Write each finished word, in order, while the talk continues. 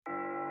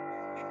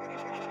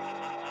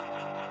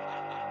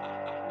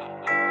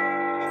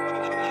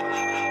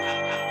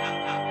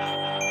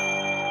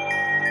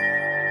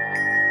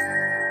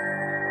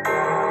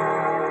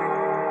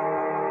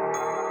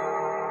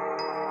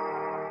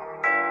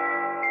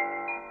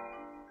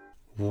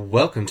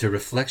Welcome to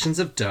Reflections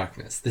of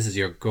Darkness. This is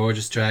your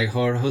gorgeous drag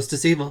horror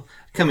hostess Evil,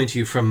 coming to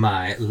you from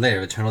my lair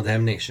of eternal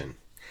damnation.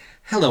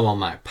 Hello all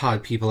my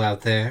pod people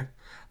out there.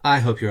 I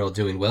hope you're all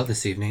doing well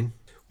this evening.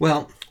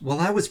 Well, while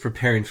I was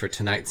preparing for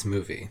tonight's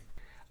movie,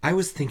 I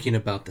was thinking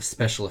about the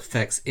special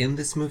effects in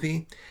this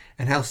movie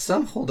and how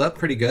some hold up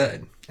pretty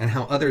good and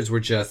how others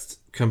were just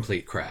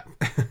complete crap.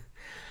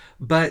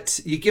 But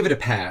you give it a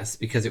pass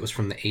because it was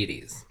from the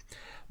 80s.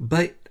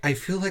 But I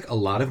feel like a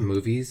lot of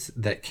movies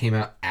that came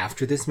out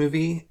after this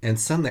movie, and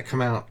some that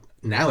come out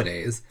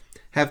nowadays,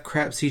 have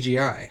crap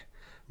CGI.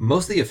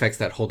 Most of the effects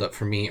that hold up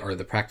for me are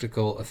the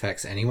practical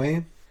effects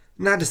anyway.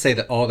 Not to say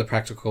that all the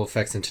practical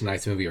effects in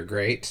tonight's movie are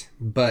great,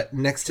 but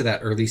next to that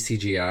early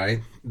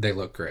CGI, they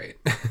look great.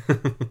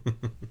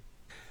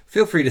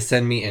 Feel free to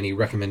send me any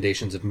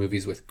recommendations of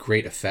movies with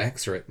great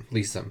effects, or at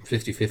least some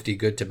 50-50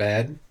 good to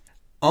bad.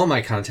 All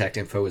my contact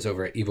info is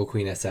over at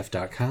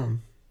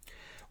evilqueensf.com.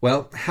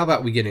 Well, how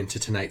about we get into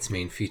tonight's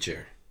main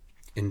feature?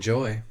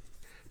 Enjoy.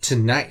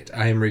 Tonight,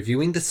 I am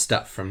reviewing The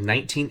Stuff from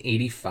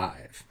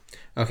 1985.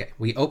 Okay,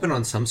 we open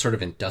on some sort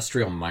of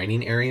industrial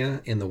mining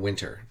area in the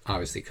winter,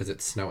 obviously because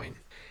it's snowing.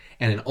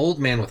 And an old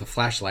man with a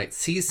flashlight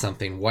sees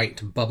something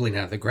white bubbling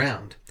out of the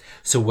ground.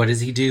 So what does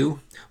he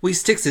do? Well, he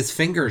sticks his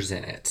fingers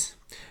in it.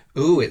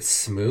 Ooh, it's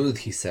smooth,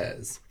 he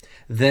says.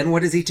 Then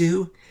what does he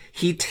do?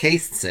 He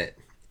tastes it.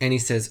 And he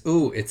says,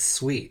 ooh, it's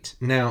sweet.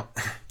 Now,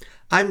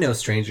 I'm no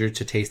stranger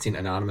to tasting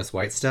anonymous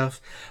white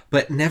stuff,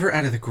 but never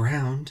out of the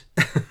ground.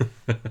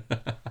 And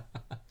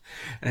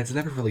it's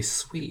never really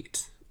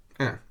sweet.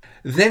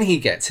 Then he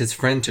gets his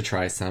friend to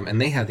try some, and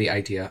they have the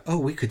idea, oh,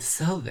 we could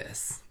sell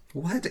this.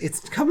 What?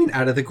 It's coming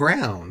out of the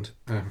ground.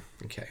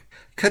 Okay.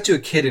 Cut to a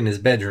kid in his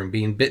bedroom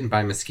being bitten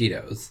by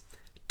mosquitoes.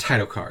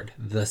 Title card,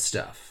 The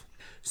Stuff.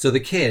 So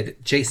the kid,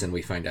 Jason,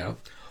 we find out,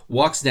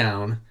 walks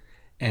down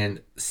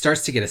and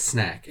starts to get a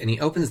snack, and he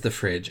opens the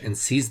fridge and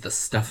sees the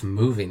stuff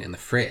moving in the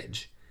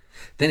fridge.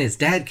 Then his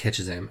dad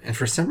catches him, and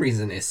for some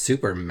reason is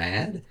super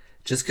mad,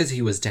 just because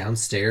he was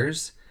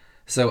downstairs.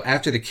 So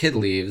after the kid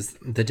leaves,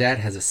 the dad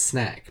has a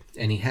snack,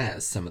 and he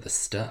has some of the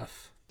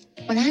stuff.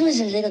 When I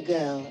was a little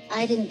girl,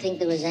 I didn't think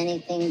there was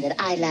anything that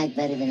I liked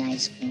better than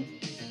ice cream.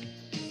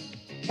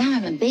 Now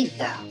I'm a big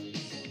girl,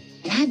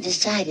 and I've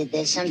decided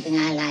there's something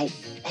I like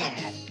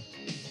better,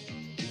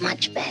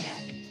 much better.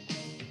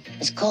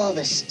 It's called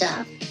The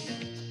Stuff.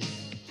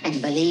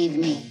 And believe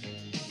me,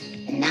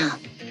 enough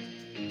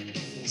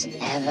is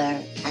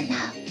never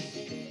enough.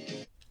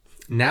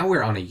 Now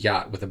we're on a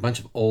yacht with a bunch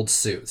of old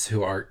suits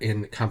who are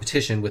in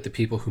competition with the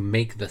people who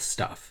make the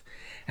stuff.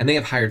 And they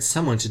have hired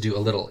someone to do a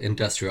little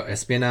industrial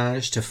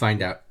espionage to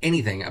find out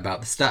anything about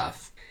the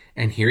stuff.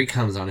 And here he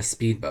comes on a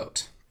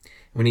speedboat.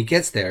 When he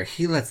gets there,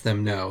 he lets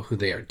them know who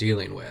they are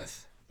dealing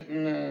with.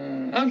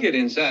 I'll get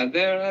inside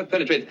there. I'll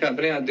penetrate the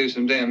company. I'll do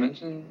some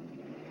damage.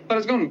 But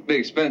it's going to be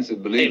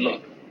expensive, believe me. Hey,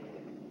 look.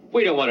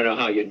 We don't want to know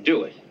how you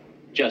do it.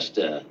 Just,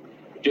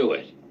 do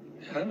it.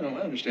 I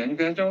understand. You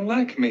guys don't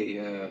like me.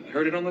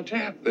 Heard it on the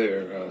tap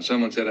there.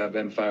 Someone said I've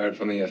been fired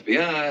from the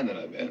FBI, and that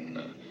I've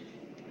been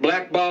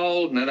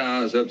blackballed, and that I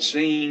was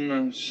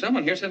obscene.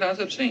 Someone here said I was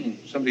obscene.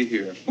 Somebody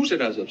here. Who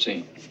said I was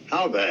obscene?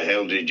 How the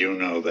hell did you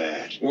know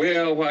that?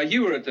 Well, while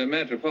you were at the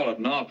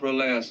Metropolitan Opera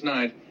last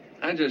night,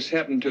 I just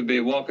happened to be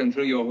walking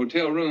through your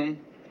hotel room,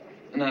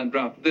 and I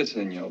dropped this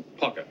in your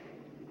pocket.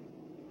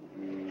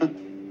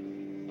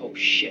 Oh,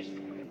 shit.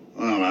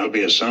 Well, I'll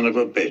be a son of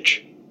a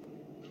bitch.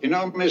 You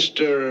know,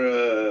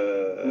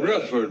 Mr.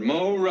 Rutherford,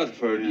 Mo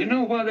Rutherford. You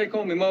know why they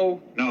call me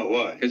Mo? No,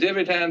 why? Because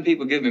every time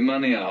people give me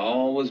money, I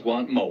always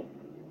want Mo.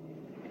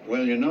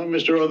 Well, you know,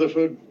 Mr.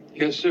 Rutherford,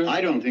 Yes, sir?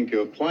 I don't think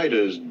you're quite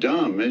as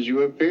dumb as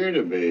you appear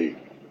to be.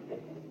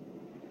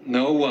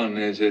 No one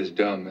is as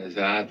dumb as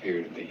I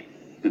appear to be.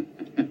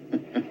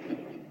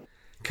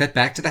 Cut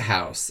back to the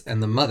house,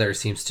 and the mother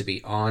seems to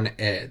be on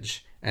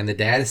edge, and the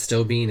dad is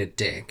still being a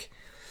dick.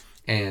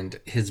 And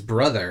his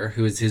brother,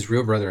 who is his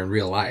real brother in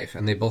real life,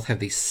 and they both have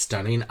these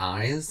stunning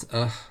eyes.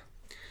 Ugh.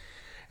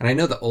 And I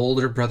know the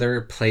older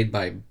brother, played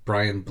by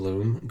Brian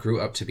Bloom,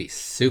 grew up to be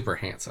super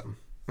handsome.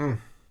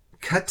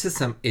 Cut to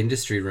some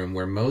industry room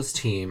where Mo's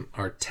team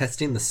are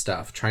testing the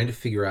stuff, trying to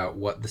figure out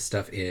what the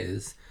stuff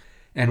is.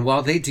 And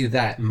while they do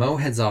that, Mo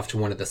heads off to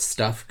one of the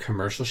Stuff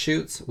commercial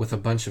shoots with a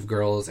bunch of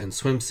girls in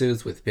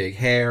swimsuits with big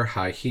hair,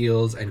 high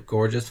heels, and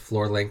gorgeous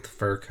floor-length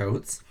fur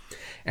coats.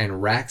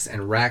 And racks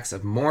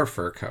of more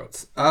fur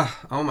coats.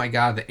 Oh my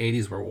god, the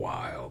 80s were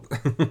wild.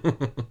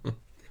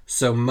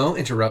 So Mo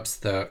interrupts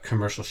the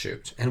commercial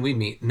shoot, and we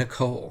meet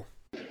Nicole.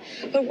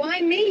 But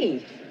why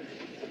me?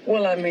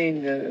 Well, I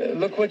mean,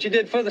 look what you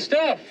did for the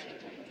stuff.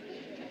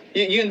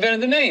 You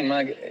invented the name,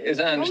 as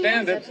I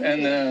understand yes, it,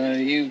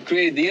 and you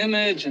created the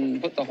image and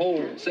put the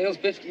whole sales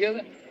pitch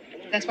together.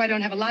 That's why I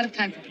don't have a lot of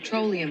time for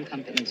petroleum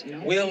companies, you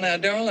know? Well, now,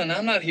 darling,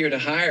 I'm not here to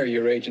hire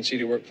your agency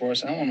to work for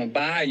us. I want to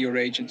buy your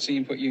agency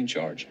and put you in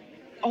charge.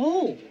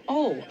 You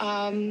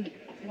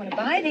want to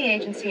buy the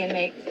agency and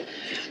make...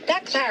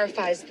 That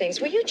clarifies things.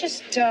 Will you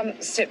just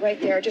sit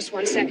right there just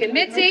 1 second?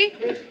 Mitzi?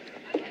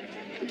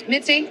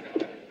 Mitzi?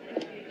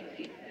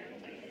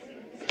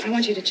 I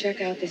want you to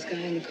check out this guy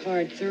in the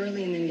card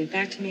thoroughly and then get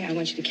back to me. I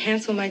want you to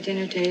cancel my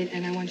dinner date,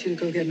 and I want you to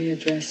go get me a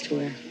dress to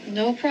wear.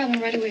 No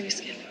problem. Right away, Miss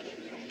Kim.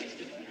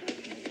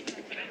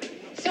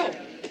 So,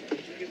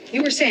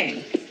 you were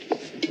saying?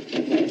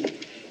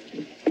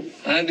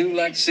 I do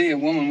like to see a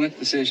woman with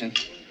decision.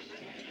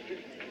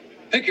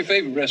 Pick your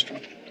favorite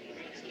restaurant.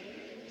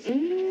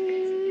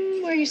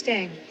 Where are you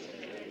staying?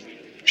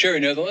 Sherry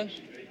Netherlands.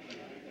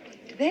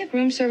 Do they have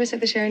room service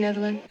at the Sherry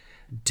Netherlands?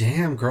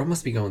 Damn, girl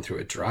must be going through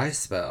a dry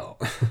spell.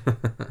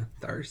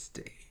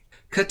 Thirsty.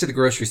 Cut to the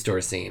grocery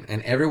store scene,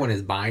 and everyone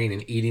is buying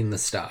and eating the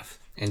stuff.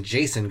 And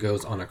Jason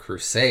goes on a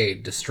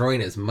crusade,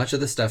 destroying as much of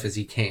the stuff as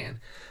he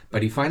can.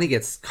 But he finally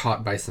gets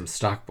caught by some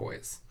stock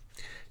boys.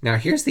 Now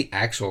here's the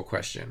actual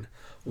question.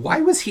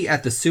 Why was he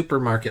at the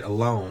supermarket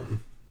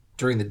alone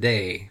during the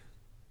day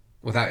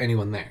without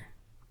anyone there?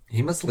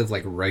 He must live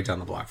like right down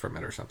the block from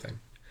it or something.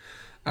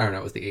 I don't know,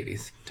 it was the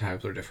 80s.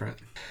 Times were different.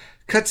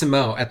 Cut to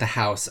Mo at the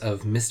house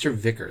of Mr.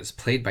 Vickers,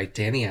 played by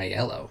Danny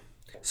Aiello.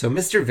 So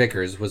Mr.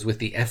 Vickers was with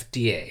the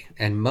FDA,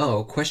 and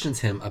Mo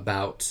questions him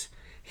about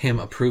him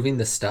approving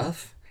the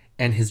stuff,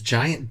 and his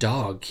giant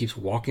dog keeps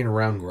walking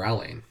around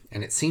growling,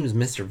 and it seems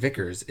Mr.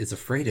 Vickers is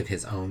afraid of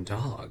his own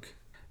dog.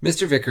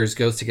 Mr. Vickers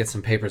goes to get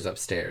some papers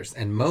upstairs,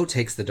 and Mo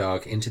takes the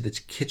dog into the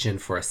kitchen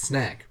for a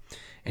snack,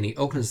 and he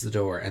opens the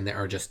door, and there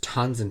are just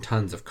tons and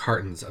tons of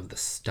cartons of the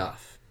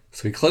stuff.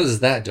 So he closes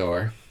that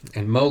door,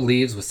 and Mo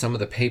leaves with some of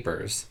the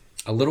papers.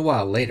 A little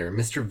while later,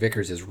 Mr.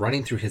 Vickers is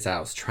running through his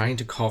house trying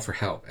to call for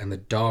help, and the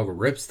dog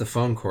rips the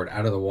phone cord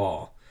out of the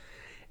wall,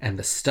 and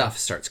the stuff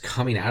starts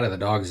coming out of the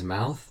dog's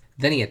mouth.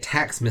 Then he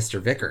attacks Mr.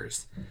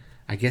 Vickers.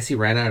 I guess he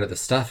ran out of the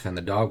stuff and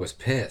the dog was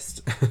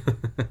pissed.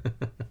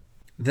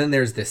 Then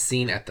there's this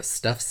scene at the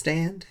stuff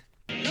stand.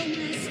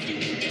 Two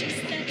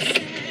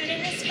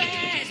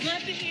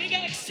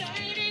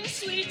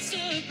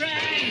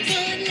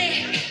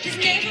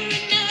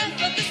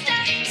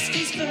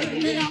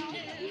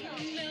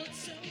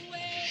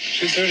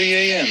 2:30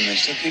 a.m. They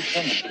still keep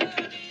coming.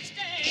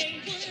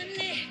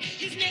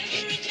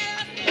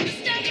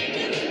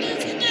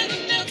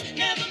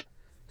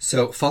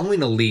 So,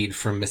 following a lead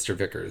from Mr.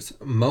 Vickers,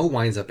 Mo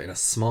winds up in a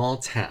small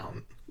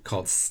town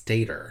called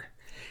Stater.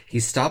 He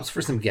stops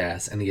for some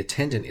gas, and the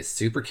attendant is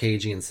super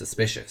cagey and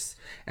suspicious,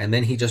 and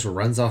then he just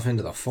runs off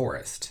into the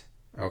forest.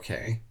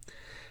 Okay.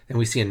 Then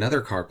we see another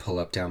car pull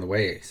up down the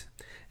ways,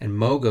 and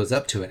Mo goes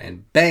up to it,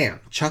 and bam!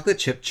 Chocolate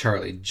Chip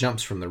Charlie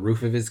jumps from the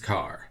roof of his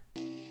car.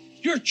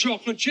 You're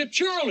Chocolate Chip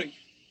Charlie.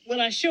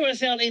 Well, I sure as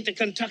hell ain't the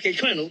Kentucky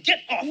Colonel. Get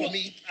off of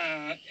me.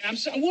 I'm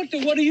sorry.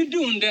 What are you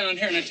doing down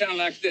here in a town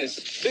like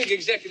this? Big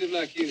executive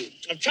like you.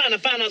 I'm trying to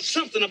find out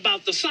something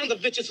about the sons of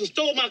bitches who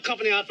stole my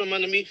company out from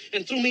under me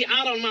and threw me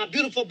out on my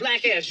beautiful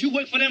black ass. You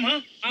work for them,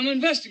 huh? I'm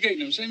investigating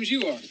them, same as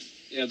you are.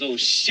 Yeah, those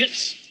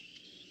shits.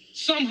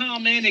 Somehow,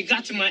 man, they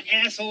got to my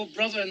asshole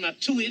brother and my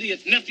two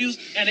idiot nephews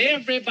and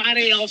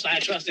everybody else I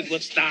trusted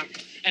would stop.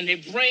 And they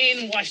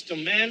brainwashed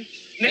them, man.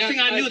 Next thing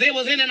I knew, they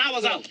was in and I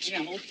was out.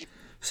 Yeah, okay.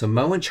 So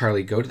Mo and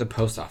Charlie go to the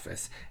post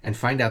office and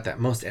find out that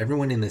most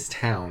everyone in this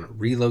town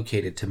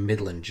relocated to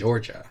Midland,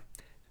 Georgia.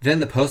 Then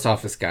the post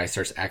office guy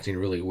starts acting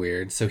really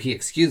weird, so he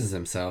excuses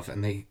himself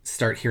and they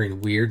start hearing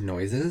weird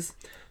noises.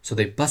 So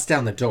they bust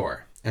down the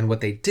door, and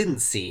what they didn't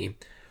see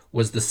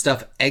was the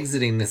stuff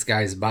exiting this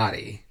guy's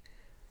body.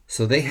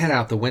 So they head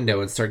out the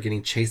window and start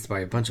getting chased by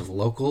a bunch of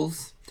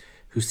locals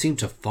who seem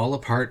to fall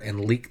apart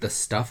and leak the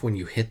stuff when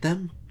you hit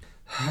them.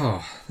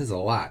 Oh, this is a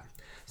lot.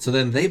 So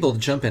then they both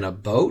jump in a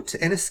boat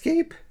and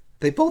escape?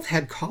 They both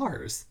had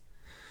cars.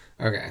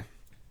 Okay.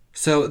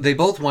 So they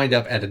both wind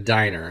up at a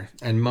diner,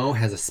 and Mo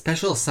has a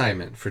special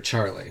assignment for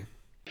Charlie.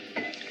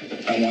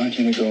 I want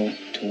you to go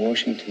to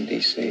Washington,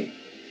 D.C.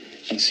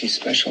 and see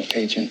Special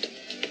Agent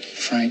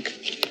Frank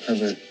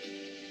Herbert.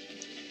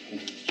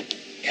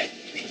 Get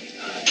me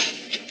out.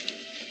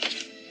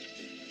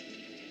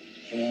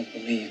 He won't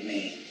believe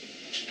me.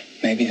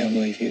 Maybe he'll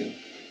believe you.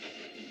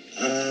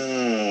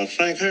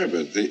 Frank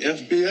Herbert, the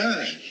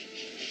FBI.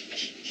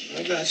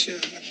 I got you.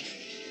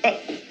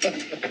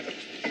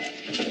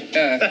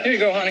 Here you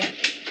go, honey.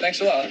 Thanks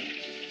a lot.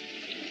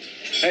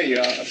 Hey,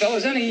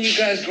 fellas, any of you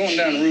guys going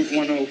down Route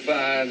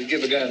 105 to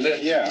give a guy a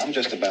lift? Yeah, I'm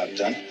just about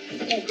done.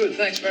 Oh, good.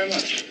 Thanks very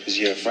much. Is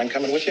your friend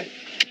coming with you?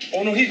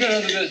 Oh, no, he's got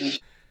other business.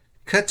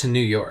 Cut to New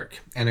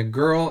York, and a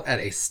girl at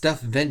a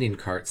stuffed vending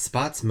cart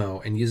spots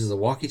Mo and uses a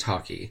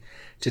walkie-talkie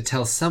to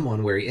tell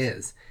someone where he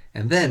is.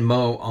 And then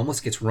Mo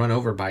almost gets run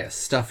over by a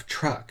stuffed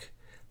truck.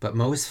 But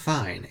Mo is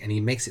fine, and he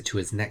makes it to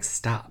his next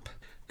stop.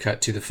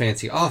 Cut to the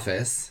fancy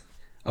office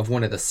of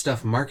one of the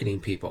stuff marketing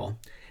people,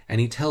 and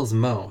he tells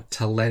Mo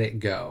to let it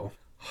go.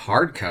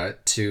 Hard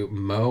cut to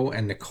Mo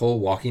and Nicole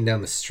walking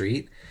down the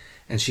street,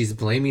 and she's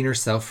blaming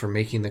herself for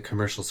making the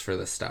commercials for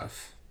this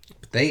stuff.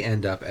 But they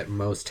end up at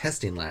Moe's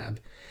testing lab,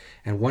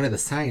 and one of the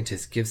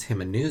scientists gives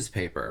him a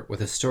newspaper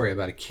with a story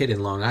about a kid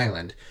in Long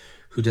Island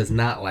who does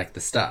not like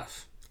the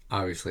stuff.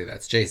 Obviously,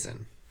 that's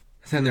Jason.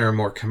 Then there are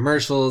more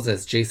commercials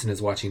as Jason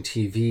is watching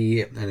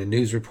TV and a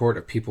news report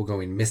of people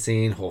going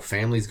missing, whole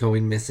families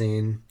going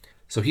missing.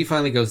 So he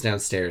finally goes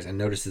downstairs and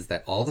notices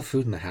that all the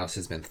food in the house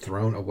has been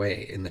thrown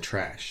away in the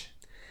trash.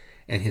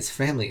 And his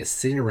family is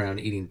sitting around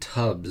eating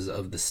tubs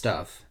of the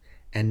stuff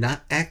and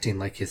not acting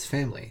like his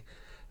family.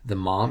 The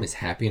mom is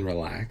happy and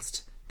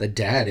relaxed. The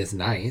dad is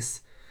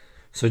nice.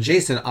 So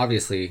Jason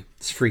obviously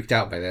is freaked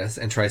out by this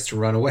and tries to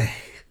run away.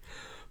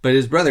 But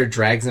his brother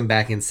drags him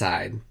back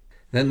inside.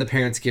 Then the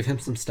parents give him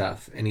some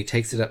stuff, and he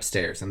takes it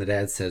upstairs, and the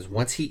dad says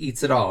once he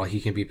eats it all,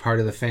 he can be part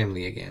of the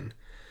family again.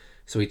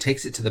 So he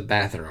takes it to the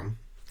bathroom,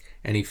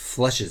 and he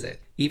flushes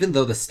it, even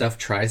though the stuff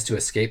tries to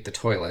escape the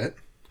toilet.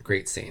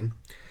 Great scene.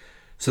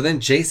 So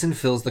then Jason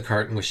fills the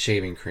carton with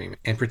shaving cream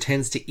and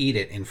pretends to eat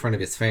it in front of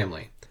his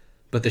family.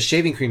 But the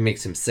shaving cream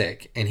makes him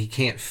sick, and he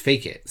can't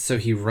fake it, so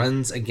he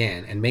runs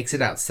again and makes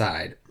it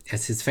outside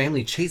as his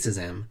family chases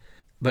him.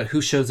 But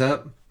who shows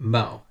up?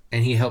 Moe,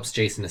 and he helps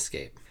Jason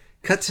escape.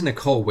 Cut to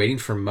Nicole waiting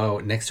for Moe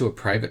next to a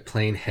private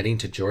plane heading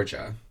to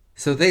Georgia.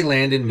 So they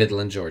land in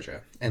Midland,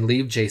 Georgia, and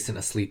leave Jason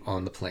asleep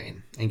on the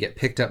plane, and get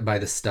picked up by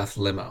the stuffed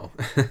limo.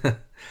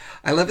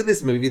 I love in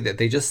this movie that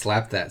they just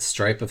slapped that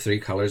stripe of 3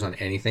 colors on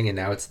anything, and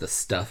now it's the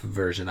stuff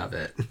version of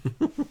it.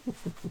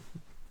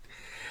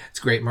 It's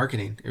great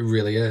marketing. It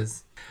really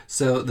is.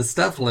 So the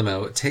stuffed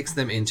limo takes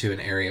them into an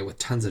area with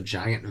tons of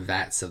giant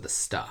vats of the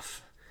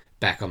stuff.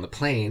 Back on the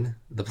plane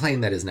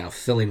that is now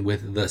filling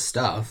with the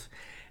stuff,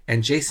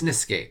 and Jason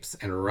escapes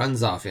and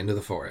runs off into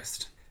the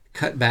forest.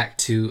 Cut back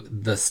to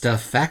the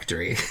stuff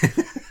factory.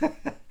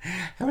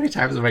 How many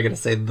times am I going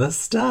to say the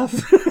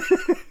stuff?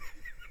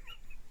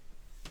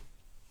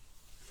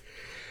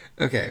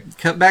 Okay,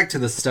 cut back to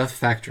the stuff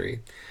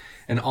factory,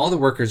 and all the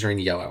workers are in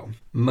yellow.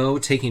 Moe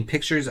taking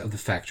pictures of the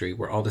factory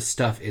where all the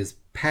stuff is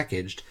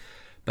packaged,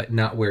 but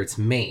not where it's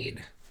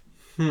made.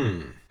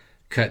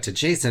 Cut to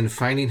Jason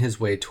finding his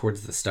way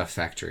towards the stuff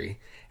factory,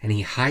 and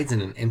he hides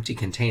in an empty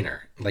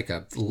container, like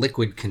a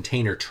liquid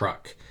container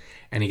truck,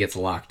 and he gets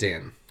locked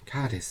in.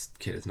 God, this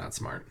kid is not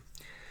smart.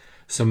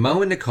 So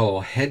Moe and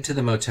Nicole head to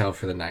the motel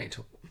for the night.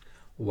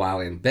 While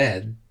in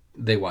bed,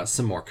 they watch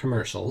some more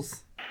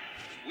commercials.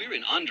 We're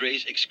in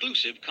Andre's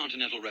exclusive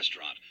continental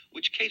restaurant,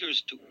 which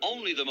caters to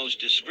only the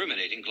most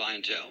discriminating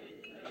clientele.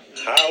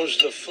 How's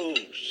the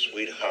food,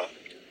 sweetheart?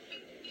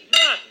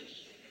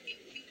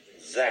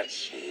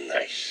 That's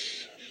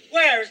nice.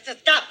 Where's the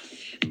stuff?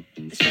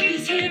 The stuff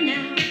is here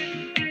now.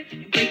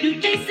 Great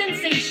new day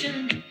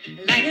sensation.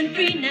 Light and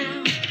free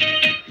now.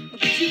 We'll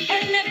get you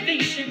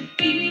elevation.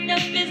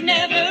 Enough is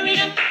never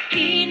enough.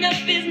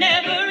 Enough is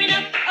never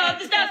enough of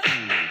the stuff.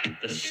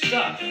 The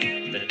stuff,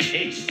 the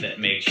taste that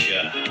makes you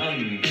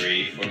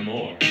hungry for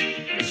more.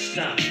 The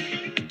stuff,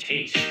 the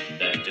taste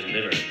that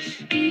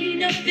delivers.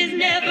 Enough is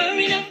never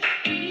enough.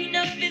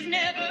 Enough is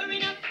never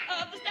enough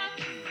of the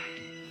stuff.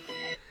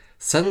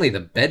 Suddenly the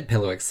bed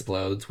pillow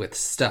explodes with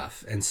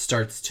stuff and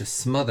starts to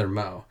smother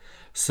Moe.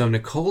 So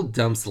Nicole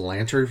dumps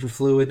lantern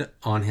fluid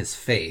on his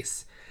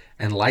face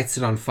and lights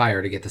it on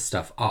fire to get the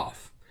stuff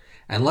off.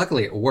 And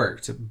luckily it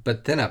worked,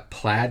 but then a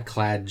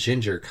plaid-clad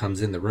ginger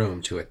comes in the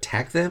room to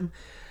attack them,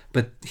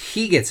 but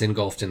he gets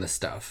engulfed in the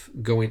stuff,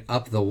 going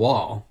up the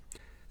wall.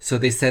 So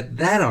they set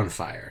that on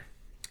fire.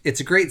 It's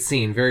a great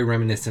scene, very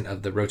reminiscent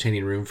of the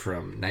rotating room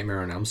from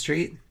Nightmare on Elm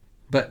Street.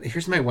 But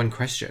here's my one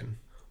question.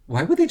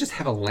 Why would they just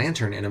have a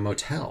lantern in a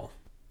motel?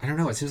 I don't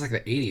know, it seems like the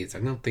 80s. I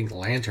don't think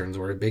lanterns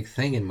were a big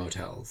thing in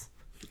motels.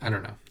 I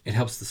don't know. It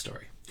helps the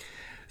story.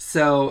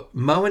 So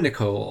Moe and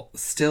Nicole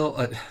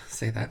steal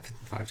say that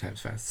 5 times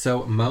fast.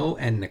 So Moe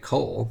and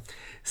Nicole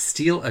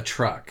steal a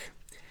truck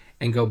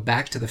and go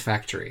back to the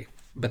factory,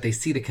 but they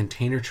see the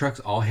container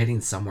trucks all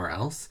heading somewhere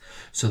else,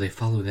 so they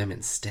follow them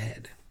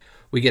instead.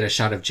 We get a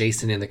shot of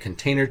Jason in the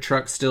container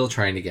truck still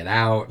trying to get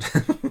out.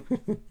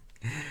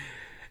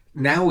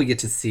 Now we get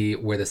to see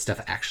where the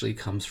stuff actually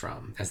comes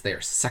from as they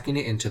are sucking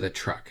it into the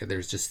truck.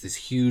 There's just this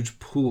huge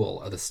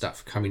pool of the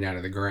stuff coming out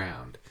of the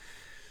ground.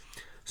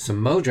 So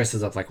Moe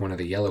dresses up like one of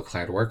the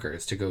yellow-clad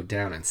workers to go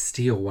down and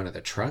steal one of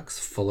the trucks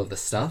full of the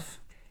stuff.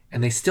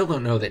 And they still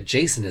don't know that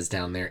Jason is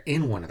down there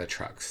in one of the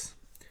trucks.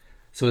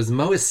 So as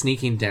Moe is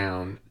sneaking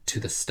down to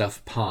the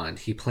stuff pond,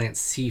 he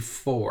plants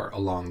C4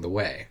 along the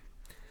way.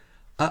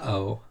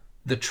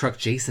 The truck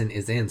Jason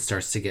is in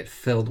starts to get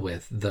filled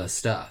with the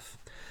stuff.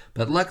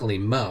 But luckily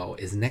Moe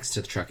is next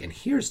to the truck and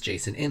hears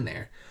Jason in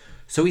there.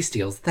 So he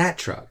steals that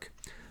truck,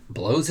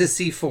 blows his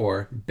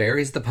C4,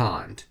 buries the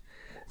pond.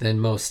 Then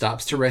Moe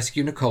stops to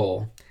rescue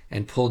Nicole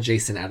and pull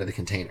Jason out of the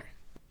container.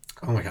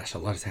 Oh my gosh, a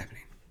lot is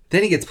happening.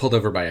 Then he gets pulled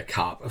over by a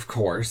cop, of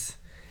course.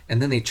 And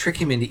then they trick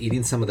him into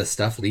eating some of the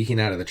stuff leaking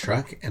out of the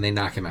truck and they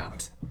knock him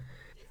out.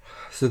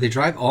 So they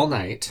drive all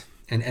night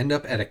and end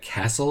up at a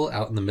castle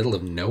out in the middle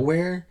of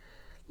nowhere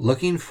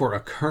looking for a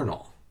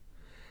colonel.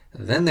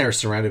 Then they're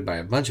surrounded by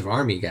a bunch of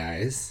army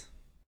guys.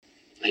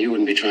 Now, you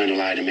wouldn't be trying to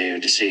lie to me or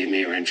deceive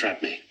me or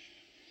entrap me.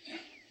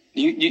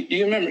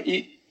 You remember,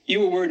 you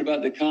were worried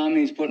about the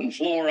commies putting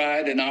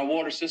fluoride in our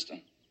water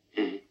system.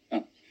 Mm-hmm.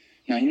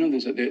 Now, you know,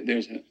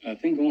 there's a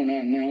thing going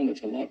on now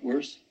that's a lot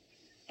worse.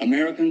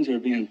 Americans are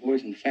being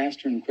poisoned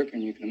faster and quicker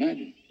than you can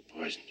imagine.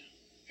 Poisoned?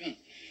 Yeah.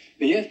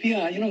 The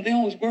FBI, you know, they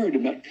always worried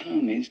about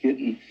commies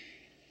getting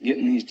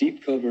these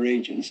deep cover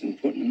agents and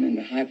putting them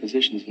into high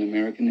positions in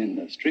American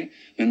industry.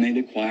 Then they'd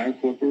acquire a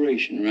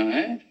corporation,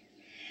 right?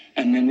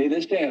 And then they'd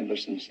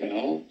establish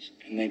themselves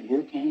and they'd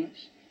work on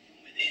us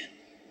within,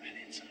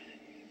 right inside.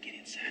 Get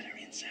inside our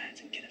insides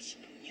and get us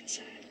from the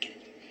inside. Get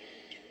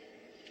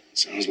it.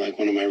 Sounds like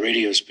one of my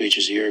radio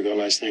speeches a year ago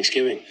last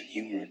Thanksgiving. And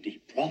you were a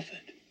deep prophet.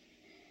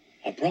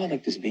 Our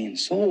product is being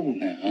sold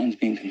now and it's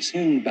being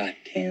consumed by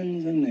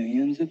tens of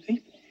millions of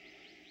people.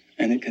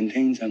 And it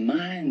contains a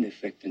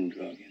mind-affecting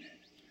drug in it.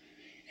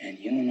 And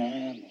you and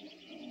I both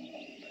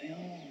know they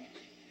are.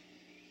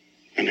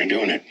 And they're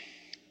doing it.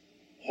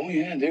 Oh,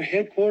 yeah, their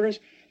headquarters,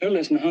 they're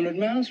less than 100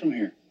 miles from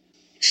here.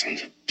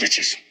 Sons of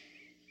bitches.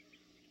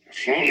 They're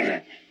flown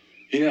that.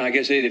 Yeah, I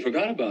guess they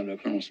forgot about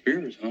Colonel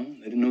Spears, huh?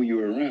 They didn't know you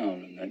were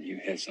around and that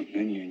you had something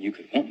in you and you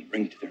could want them to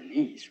bring to their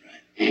knees,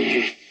 right?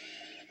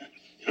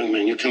 Mm-hmm. Young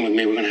man, you come with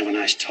me. We're going to have a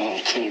nice, tall,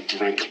 cool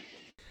drink.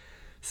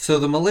 So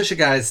the militia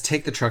guys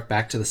take the truck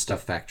back to the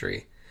stuff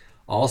factory,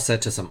 all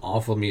set to some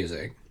awful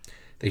music.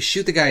 They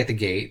shoot the guy at the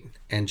gate,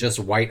 and just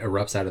white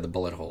erupts out of the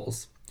bullet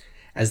holes.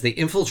 As they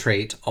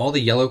infiltrate, all the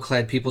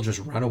yellow-clad people just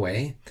run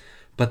away,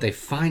 but they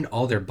find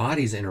all their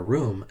bodies in a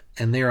room,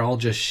 and they're all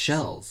just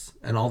shells,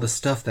 and all the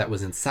stuff that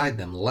was inside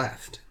them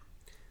left.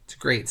 It's a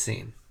great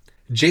scene.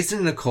 Jason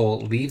and Nicole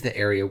leave the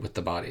area with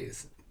the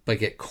bodies, but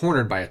get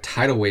cornered by a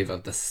tidal wave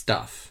of the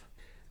stuff.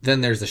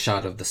 Then there's a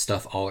shot of the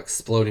stuff all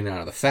exploding out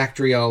of the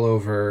factory all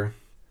over.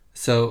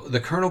 So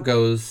the Colonel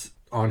goes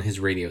on his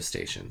radio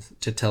stations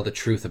to tell the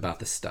truth about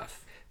the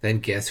stuff. Then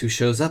guess who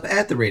shows up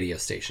at the radio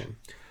station?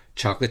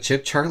 Chocolate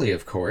Chip Charlie,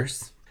 of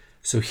course.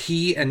 So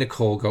he and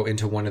Nicole go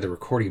into one of the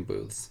recording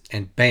booths,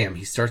 and bam,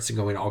 he starts to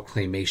go in all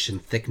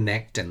claymation,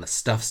 thick-necked, and the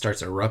stuff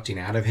starts erupting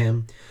out of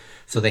him.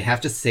 So they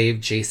have to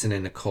save Jason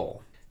and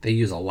Nicole. They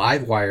use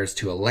live wires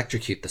to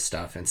electrocute the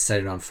stuff and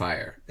set it on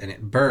fire, and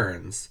it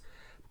burns.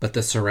 But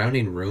the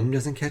surrounding room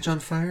doesn't catch on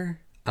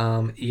fire?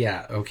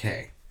 Yeah,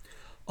 okay.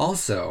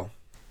 Also,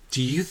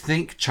 do you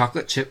think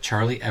Chocolate Chip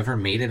Charlie ever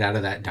made it out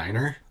of that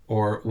diner?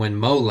 Or when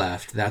Mo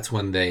left, that's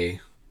when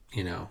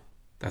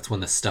that's when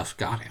the stuff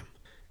got him.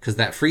 Because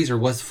that freezer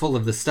was full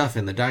of the stuff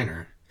in the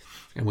diner.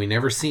 And we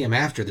never see him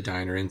after the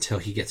diner until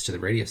he gets to the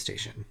radio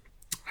station.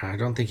 I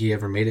don't think he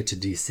ever made it to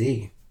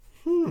DC.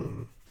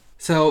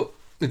 So,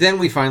 then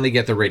we finally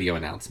get the radio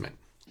announcement.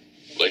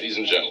 Ladies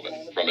and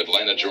gentlemen, from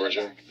Atlanta,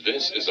 Georgia,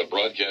 this is a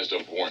broadcast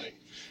of warning.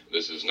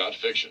 This is not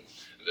fiction.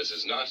 This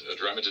is not a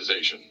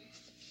dramatization.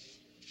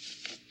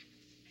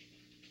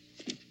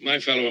 My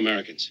fellow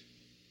Americans,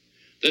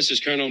 this is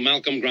Colonel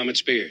Malcolm Gromit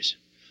Spears.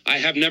 I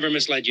have never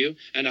misled you,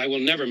 and I will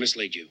never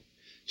mislead you.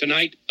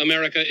 Tonight,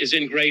 America is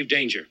in grave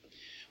danger.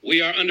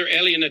 We are under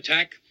alien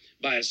attack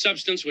by a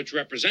substance which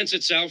represents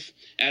itself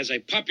as a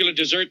popular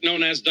dessert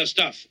known as the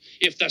stuff.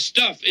 If the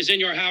stuff is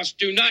in your house,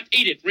 do not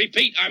eat it.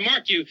 Repeat, I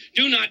mark you,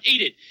 do not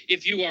eat it.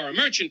 If you are a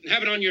merchant and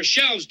have it on your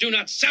shelves, do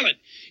not sell it.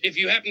 If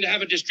you happen to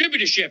have a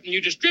distributorship and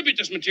you distribute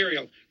this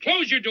material,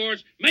 close your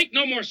doors, make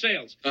no more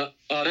sales. Now,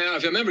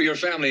 if a member of your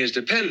family is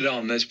dependent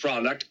on this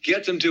product,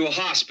 get them to a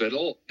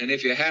hospital. And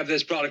if you have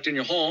this product in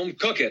your home,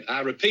 cook it.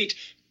 I repeat,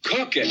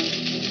 cook it.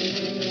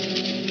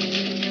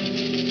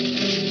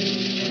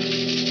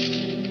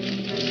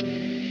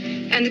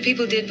 And the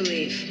people did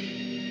believe.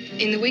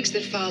 In the weeks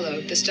that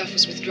followed, the stuff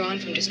was withdrawn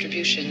from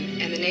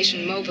distribution, and the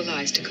nation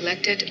mobilized to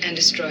collect it and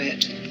destroy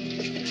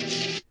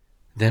it.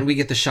 Then we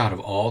get the shot of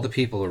all the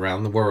people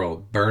around the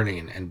world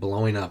burning and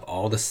blowing up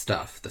all the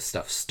stuff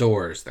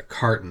stores, the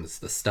cartons,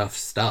 the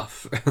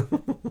stuff.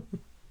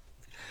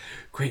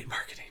 Great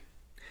marketing.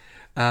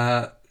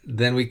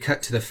 Then we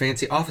cut to the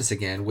fancy office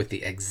again with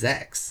the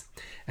execs,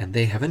 and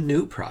they have a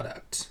new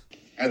product.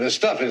 And the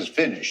stuff is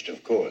finished,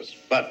 of course.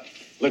 But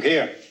look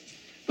here.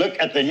 Look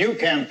at the new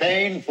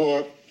campaign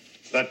for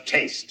the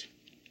taste.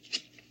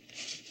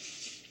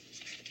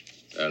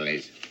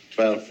 Only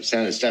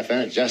 12% of stuff in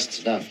it,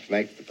 just enough to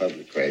make the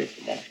public crave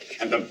for more.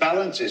 And the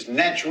balance is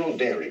natural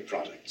dairy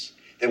products.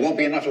 There won't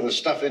be enough of the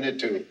stuff in it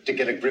to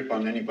get a grip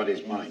on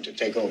anybody's mind, to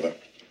take over.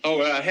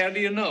 Oh, how do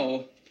you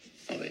know?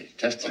 Well, we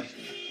tested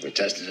it. We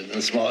tested it in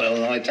a small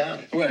Illinois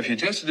town. Well, if you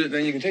tested it,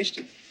 then you can taste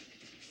it.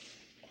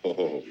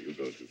 Oh, you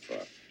go too far.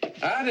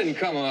 I didn't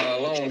come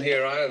alone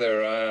here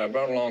either. I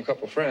brought along a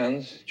couple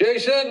friends.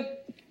 Jason?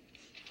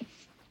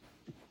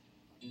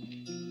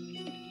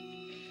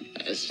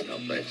 This is no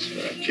place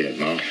for a kid,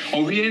 Mo.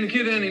 Oh, he ain't a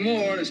kid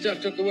anymore. The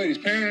stuff took away his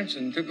parents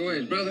and took away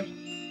his brother.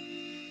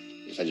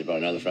 You said you brought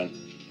another friend?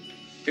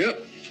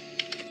 Yep.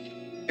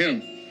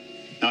 Him.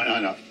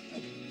 No.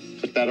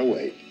 Put that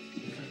away.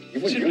 You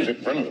wouldn't use it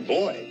in front of the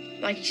boy.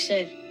 Like you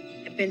said,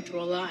 I've been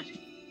through a lot.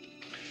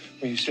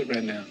 Well, you sit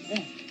right down. Come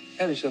on.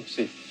 Have yourself a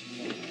seat.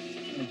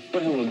 Go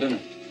have a little dinner.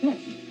 Come on.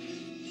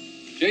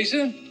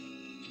 Jason,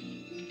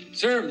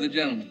 serve the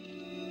gentleman.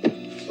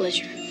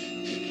 Pleasure.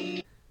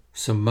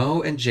 So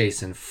Mo and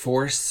Jason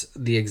force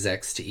the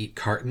execs to eat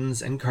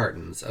cartons and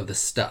cartons of the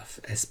stuff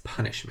as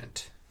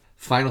punishment.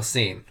 Final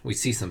scene, we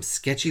see some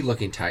sketchy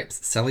looking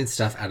types selling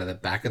stuff out of the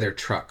back of their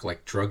truck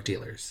like drug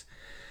dealers.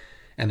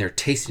 And they're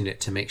tasting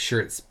it to make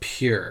sure it's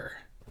pure.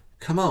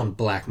 Come on,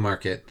 black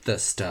market, the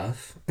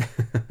stuff.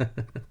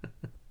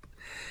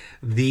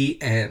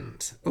 The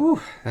end.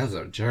 Ooh, that was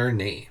a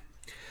journey.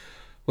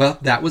 Well,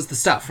 that was The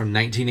Stuff from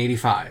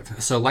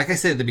 1985. So like I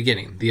said at the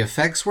beginning, the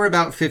effects were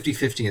about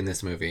 50-50 in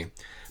this movie.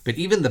 But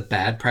even the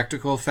bad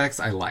practical effects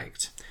I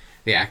liked.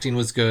 The acting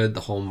was good, the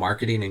whole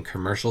marketing and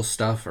commercial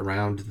stuff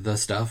around the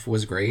stuff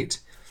was great,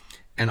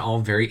 and all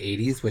very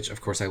 80s, which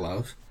of course I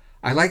love.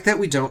 I like that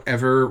we don't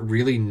ever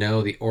really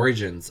know the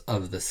origins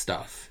of the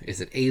stuff. Is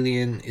it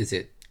alien? Is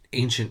it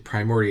ancient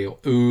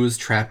primordial ooze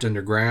trapped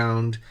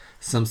underground?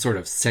 Some sort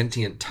of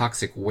sentient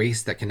toxic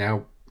waste that can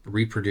now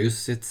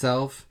reproduce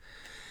itself?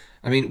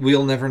 I mean,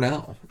 we'll never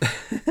know.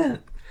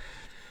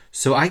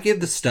 So I give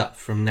The Stuff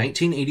from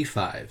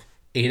 1985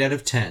 8 out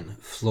of 10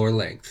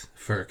 floor-length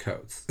fur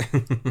coats.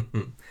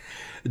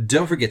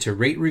 Don't forget to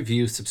rate,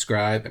 review,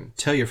 subscribe, and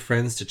tell your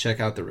friends to check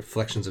out the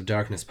Reflections of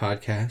Darkness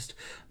podcast,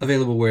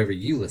 available wherever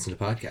you listen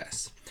to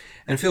podcasts.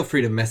 And feel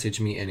free to message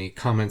me any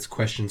comments,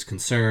 questions,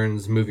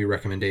 concerns, movie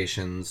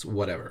recommendations,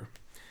 whatever.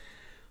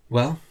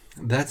 Well,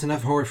 that's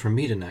enough horror from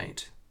me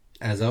tonight.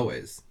 As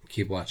always,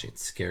 keep watching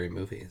scary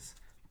movies.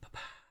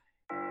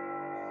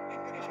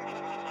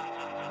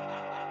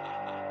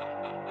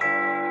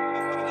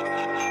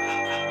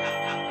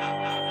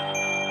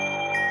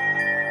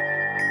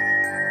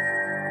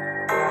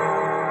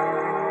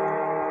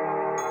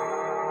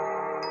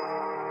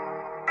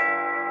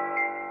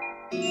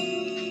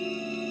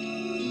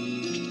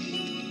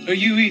 Are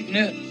you eating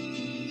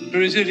it,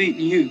 or is it eating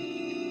you?